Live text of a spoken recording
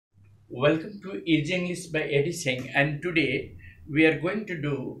Welcome to Easy English by Eddie Singh, and today we are going to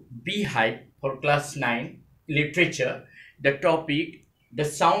do Beehive for class 9 literature. The topic The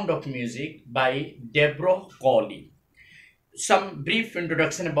Sound of Music by Deborah Cowley. Some brief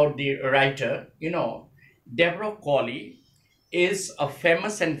introduction about the writer. Deborah Cowley is a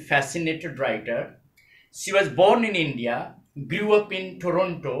famous and fascinated writer. She was born in India, grew up in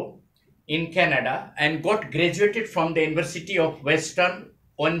Toronto, in Canada, and got graduated from the University of Western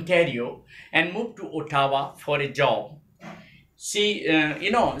Ontario and moved to Ottawa for a job. She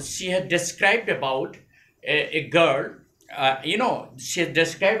had described about a girl. She had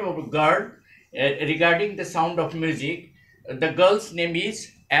described about a girl regarding the sound of music. The girl's name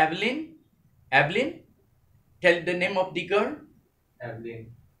is Evelyn. Evelyn, tell the name of the girl.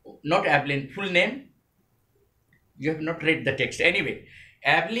 Evelyn. Not Evelyn, full name. You have not read the text. Anyway,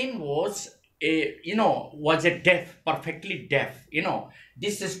 Evelyn was a deaf, perfectly deaf.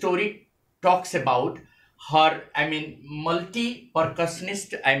 This story talks about her,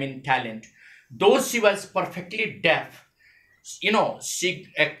 multi-percussionist, talent. Though she was perfectly deaf, she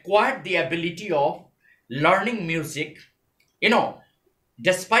acquired the ability of learning music,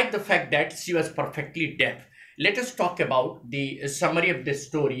 despite the fact that she was perfectly deaf. Let us talk about the summary of the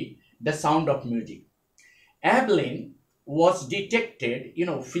story, The Sound of Music. Evelyn was detected,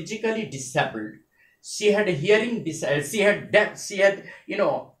 physically disabled. She had hearing she had deaf, she had,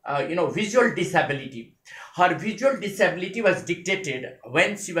 visual disability. Her visual disability was detected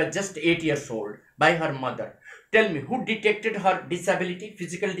when she was just 8 years old by her mother. Tell me, who detected her disability,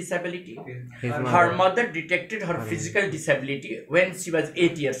 physical disability? Her mother detected her physical disability when she was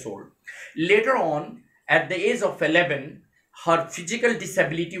 8 years old. Later on, at the age of 11, her physical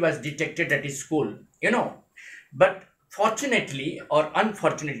disability was detected at school, But fortunately or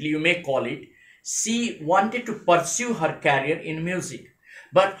unfortunately, you may call it, she wanted to pursue her career in music.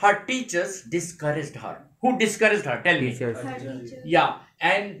 But her teachers discouraged her. Who discouraged her? Tell me. Teachers. Her teacher. Yeah,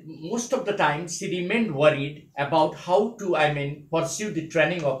 and most of the time she remained worried about how to, pursue the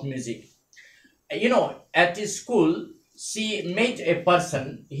training of music. At his school, she met a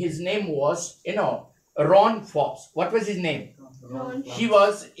person. His name was, Ron Fox. What was his name? Ron. He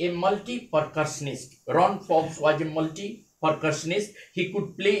was a multi-percussionist. Ron Fox was a multi-percussionist. He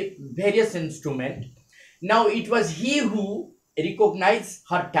could play various instruments. Now it was he who recognized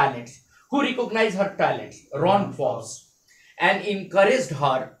her talents. Who recognized her talents? Ron Fox. And encouraged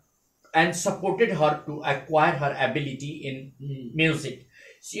her and supported her to acquire her ability in music.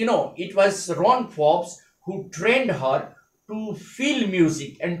 So, it was Ron Fox who trained her to feel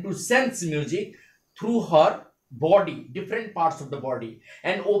music and to sense music through her body, different parts of the body,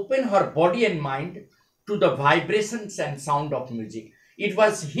 and open her body and mind to the vibrations and sound of music. It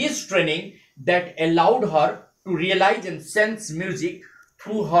was his training that allowed her to realize and sense music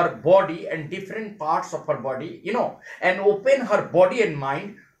through her body and different parts of her body, and open her body and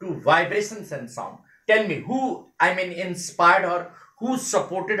mind to vibrations and sound. Tell me, who, inspired her, who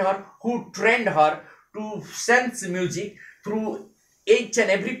supported her, who trained her to sense music through each and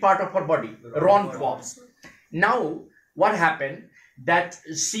every part of her body? Ron Fox. Now, what happened that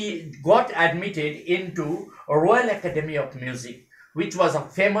she got admitted into Royal Academy of Music, which was a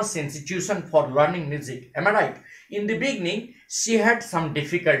famous institution for learning music. Am I right? In the beginning, she had some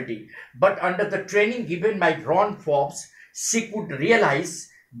difficulty, but under the training given by Ron Fox, she could realize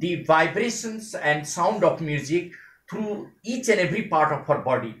the vibrations and sound of music through each and every part of her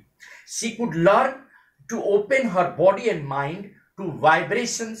body. She could learn to open her body and mind to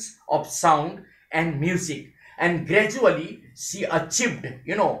vibrations of sound and music. And gradually she achieved,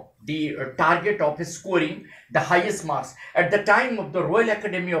 the target of scoring the highest marks. At the time of the Royal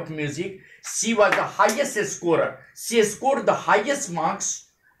Academy of Music, she was the highest scorer. She scored the highest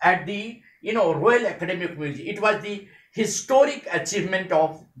marks at the, Royal Academy of Music. It was the historic achievement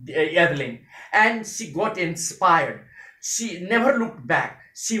of Evelyn. And she got inspired. She never looked back.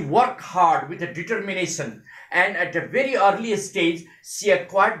 She worked hard with a determination. And at a very early stage, she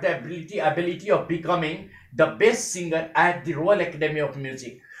acquired the ability of becoming the best singer at the Royal Academy of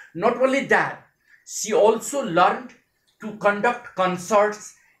Music. Not only that, she also learned to conduct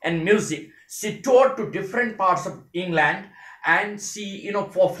concerts and music. She toured to different parts of England and she,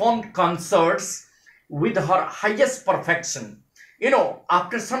 performed concerts with her highest perfection.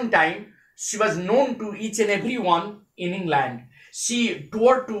 After some time, she was known to each and everyone in England. She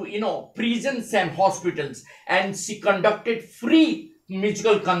toured to, prisons and hospitals, and she conducted free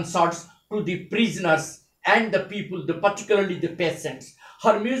musical concerts to the prisoners and the people, particularly the patients.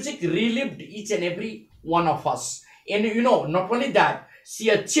 Her music relived each and every one of us. And not only that, she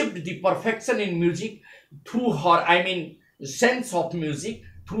achieved the perfection in music through her, sense of music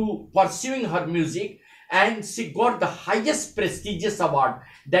through pursuing her music, and she got the highest prestigious award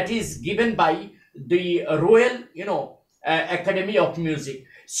that is given by the Royal, Academy of Music.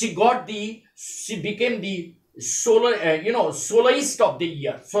 She became the soloist of the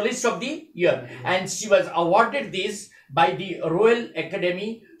year, and she was awarded this by the Royal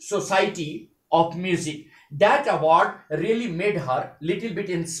Academy Society of Music. That award really made her little bit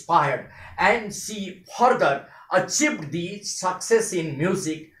inspired, and she further achieved the success in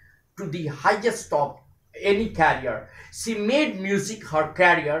music to the highest of any career. She made music her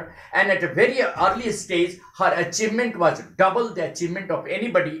career, and at a very early stage, her achievement was double the achievement of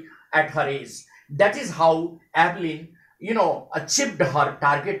anybody at her age. That is how Evelyn, achieved her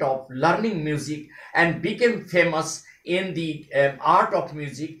target of learning music and became famous in the art of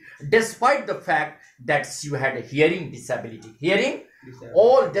music, despite the fact that she had a hearing disability.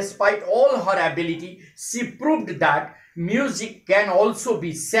 Despite all her ability, she proved that music can also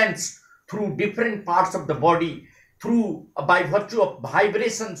be sensed through different parts of the body, through by virtue of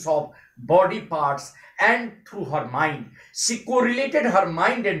vibrations of body parts, and through her mind. She correlated her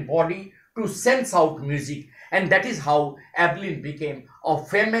mind and body to sense out music, and that is how Evelyn became a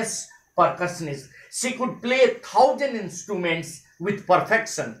famous percussionist. She could play 1,000 instruments with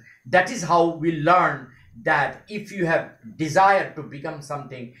perfection. That is how we learn that if you have desire to become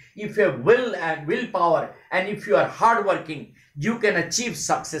something, if you have will and willpower, and if you are hardworking, you can achieve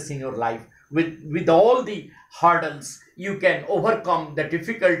success in your life. With all the hurdles, you can overcome the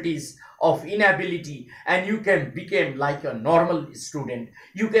difficulties of inability, and you can become like a normal student.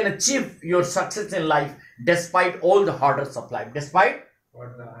 You can achieve your success in life despite all the hurdles of life.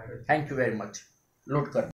 Thank you very much. Load kar.